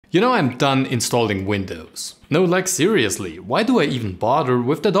I'm done installing Windows. No, like seriously, why do I even bother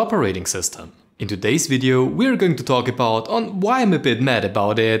with that operating system? In today's video, we're going to talk about why I'm a bit mad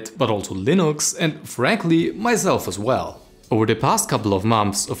about it, but also Linux and frankly, myself as well. Over the past couple of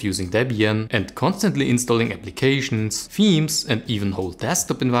months of using Debian and constantly installing applications, themes and even whole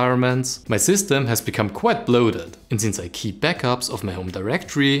desktop environments, my system has become quite bloated. And since I keep backups of my home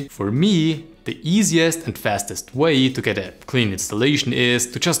directory, for me, the easiest and fastest way to get a clean installation is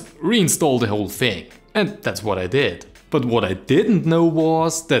to just reinstall the whole thing. And that's what I did. But what I didn't know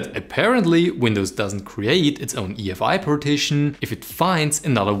was that apparently Windows doesn't create its own EFI partition if it finds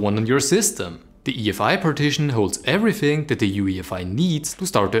another one on your system. The EFI partition holds everything that the UEFI needs to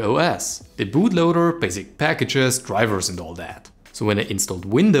start the OS. The bootloader, basic packages, drivers and all that. So when I installed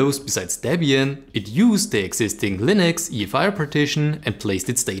Windows besides Debian, it used the existing Linux EFI partition and placed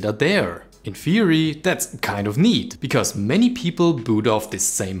its data there. In theory, that's kind of neat, because many people boot off this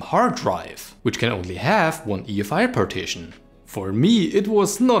same hard drive, which can only have one EFI partition. For me, it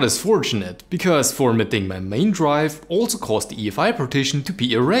was not as fortunate, because formatting my main drive also caused the EFI partition to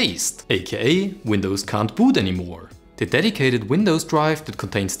be erased, aka Windows can't boot anymore. The dedicated Windows drive that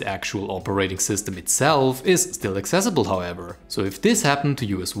contains the actual operating system itself is still accessible, however. So if this happened to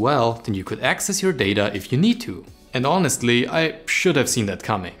you as well, then you could access your data if you need to. And honestly, I should have seen that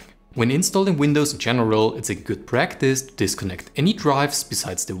coming. When installing Windows in general, it's a good practice to disconnect any drives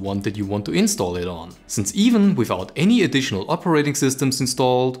besides the one that you want to install it on. Since even without any additional operating systems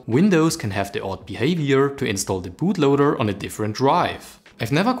installed, Windows can have the odd behavior to install the bootloader on a different drive.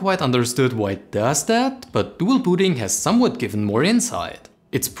 I've never quite understood why it does that, but dual booting has somewhat given more insight.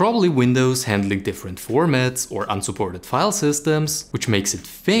 It's probably Windows handling different formats or unsupported file systems, which makes it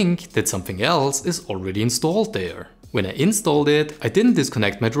think that something else is already installed there. When I installed it, I didn't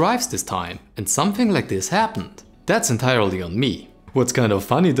disconnect my drives this time, and something like this happened. That's entirely on me. What's kind of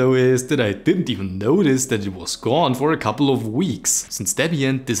funny though is that I didn't even notice that it was gone for a couple of weeks, since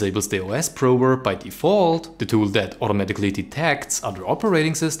Debian disables the OS prober by default, the tool that automatically detects other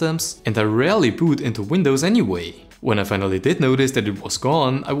operating systems, and I rarely boot into Windows anyway. When I finally did notice that it was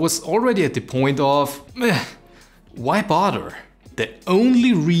gone, I was already at the point of, why bother? The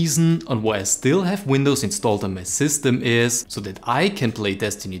only reason on why I still have Windows installed on my system is so that I can play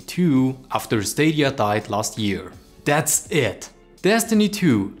Destiny 2 after Stadia died last year. That's it. Destiny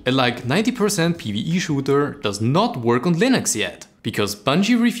 2, a like 90% PvE shooter, does not work on Linux yet, because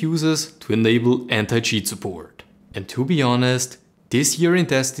Bungie refuses to enable anti-cheat support. And to be honest, this year in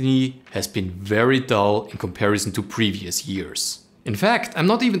Destiny has been very dull in comparison to previous years. In fact, I'm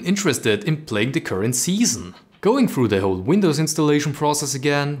not even interested in playing the current season. Going through the whole Windows installation process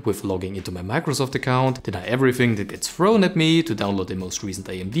again, with logging into my Microsoft account, deny everything that gets thrown at me to download the most recent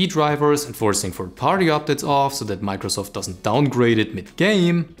AMD drivers and forcing third-party updates off so that Microsoft doesn't downgrade it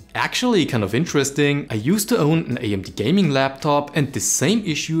mid-game. Actually kind of interesting, I used to own an AMD gaming laptop and the same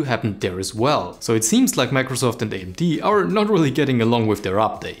issue happened there as well. So it seems like Microsoft and AMD are not really getting along with their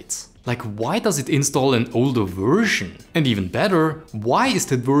updates. Like, why does it install an older version? And even better, why is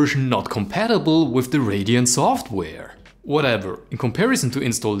that version not compatible with the Radeon software? Whatever, in comparison to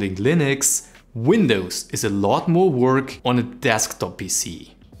installing Linux, Windows is a lot more work on a desktop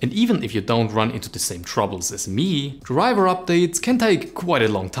PC. And even if you don't run into the same troubles as me, driver updates can take quite a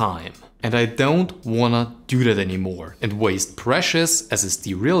long time. And I don't wanna do that anymore and waste precious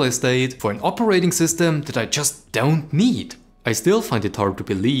SSD real estate for an operating system that I just don't need. I still find it hard to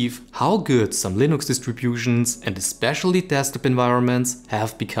believe how good some Linux distributions and especially desktop environments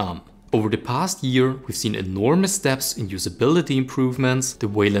have become. Over the past year, we've seen enormous steps in usability improvements, the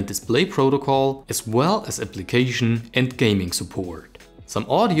Wayland display protocol, as well as application and gaming support. Some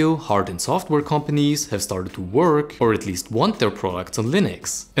audio, hard and software companies have started to work, or at least want their products on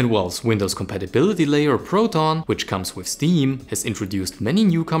Linux. And whilst Windows compatibility layer Proton, which comes with Steam, has introduced many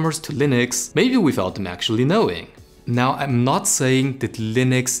newcomers to Linux, maybe without them actually knowing. Now, I'm not saying that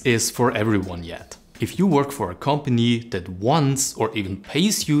Linux is for everyone yet. If you work for a company that wants or even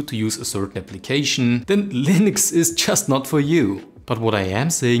pays you to use a certain application, then Linux is just not for you. But what I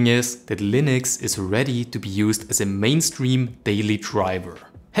am saying is that Linux is ready to be used as a mainstream daily driver.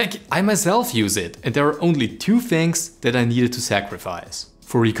 Heck, I myself use it, and there are only two things that I needed to sacrifice.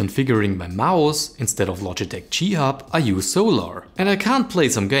 For reconfiguring my mouse, instead of Logitech G Hub, I use Solar. And I can't play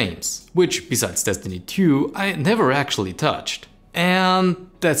some games, which besides Destiny 2, I never actually touched. And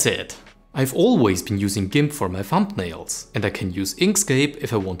that's it. I've always been using GIMP for my thumbnails, and I can use Inkscape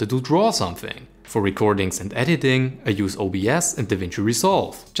if I wanted to draw something. For recordings and editing, I use OBS and DaVinci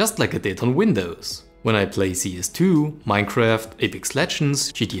Resolve, just like I did on Windows. When I play CS2, Minecraft, Apex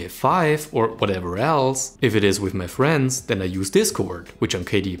Legends, GTA 5 or whatever else, if it is with my friends, then I use Discord, which on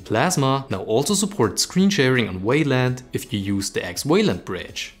KDE Plasma now also supports screen sharing on Wayland if you use the X-Wayland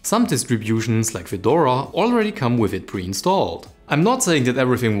bridge. Some distributions like Fedora already come with it pre-installed. I'm not saying that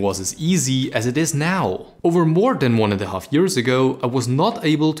everything was as easy as it is now. Over more than 1.5 years ago, I was not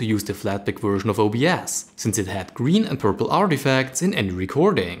able to use the Flatpak version of OBS, since it had green and purple artifacts in any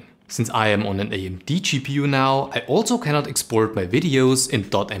recording. Since I am on an AMD GPU now, I also cannot export my videos in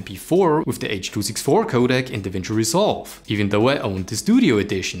 .mp4 with the H.264 codec in DaVinci Resolve, even though I own the Studio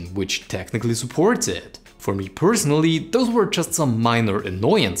Edition, which technically supports it. For me personally, those were just some minor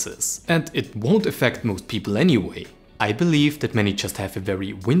annoyances, and it won't affect most people anyway. I believe that many just have a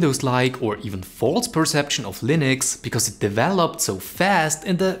very Windows-like or even false perception of Linux because it developed so fast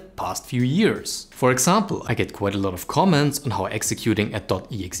in the past few years. For example, I get quite a lot of comments on how executing a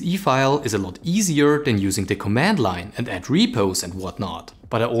 .exe file is a lot easier than using the command line and add repos and whatnot.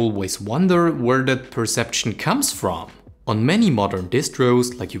 But I always wonder where that perception comes from. On many modern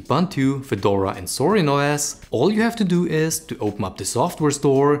distros like Ubuntu, Fedora and Zorin OS, all you have to do is to open up the software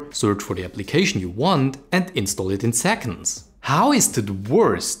store, search for the application you want and install it in seconds. How is that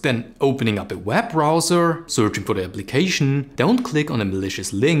worse than opening up a web browser, searching for the application, don't click on a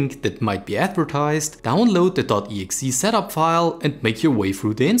malicious link that might be advertised, download the .exe setup file and make your way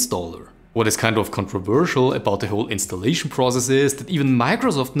through the installer? What is kind of controversial about the whole installation process is that even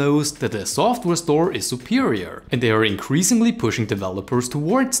Microsoft knows that the software store is superior, and they are increasingly pushing developers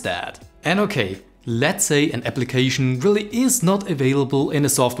towards that. And okay, let's say an application really is not available in a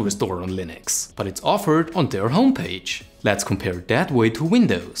software store on Linux, but it's offered on their homepage. Let's compare that way to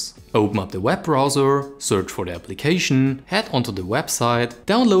Windows. Open up the web browser, search for the application, head onto the website,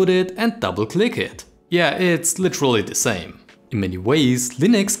 download it and double click it. Yeah, it's literally the same. In many ways,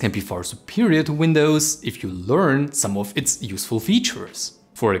 Linux can be far superior to Windows if you learn some of its useful features.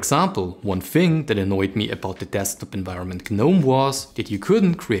 For example, one thing that annoyed me about the desktop environment GNOME was that you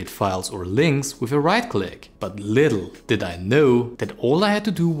couldn't create files or links with a right click. But little did I know that all I had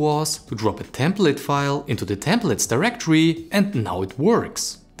to do was to drop a template file into the templates directory and now it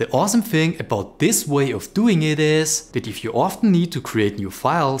works. The awesome thing about this way of doing it is that if you often need to create new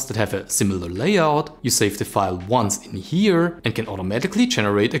files that have a similar layout, you save the file once in here and can automatically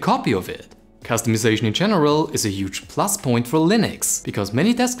generate a copy of it. Customization in general is a huge plus point for Linux, because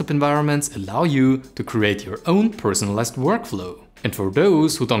many desktop environments allow you to create your own personalized workflow. And for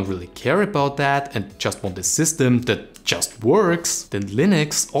those who don't really care about that and just want a system that just works, then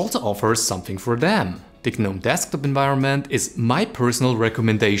Linux also offers something for them. The GNOME desktop environment is my personal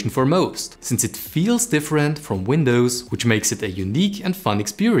recommendation for most, since it feels different from Windows, which makes it a unique and fun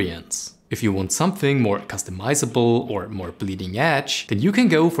experience. If you want something more customizable or more bleeding edge, then you can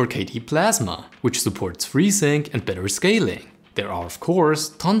go for KDE Plasma, which supports FreeSync and better scaling. There are of course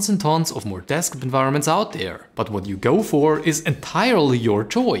tons and tons of more desktop environments out there, but what you go for is entirely your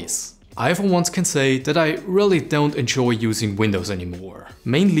choice. I for once can say that I really don't enjoy using Windows anymore,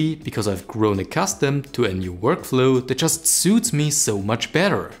 mainly because I've grown accustomed to a new workflow that just suits me so much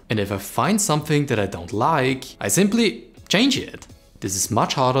better. And if I find something that I don't like, I simply change it. This is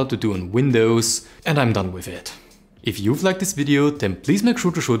much harder to do on Windows and I'm done with it. If you've liked this video, then please make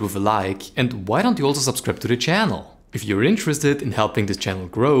sure to show it with a like, and why don't you also subscribe to the channel? If you're interested in helping this channel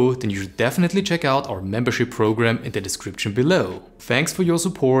grow, then you should definitely check out our membership program in the description below. Thanks for your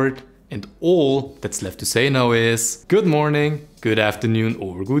support. And all that's left to say now is good morning, good afternoon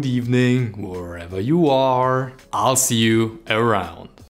or good evening, wherever you are. I'll see you around.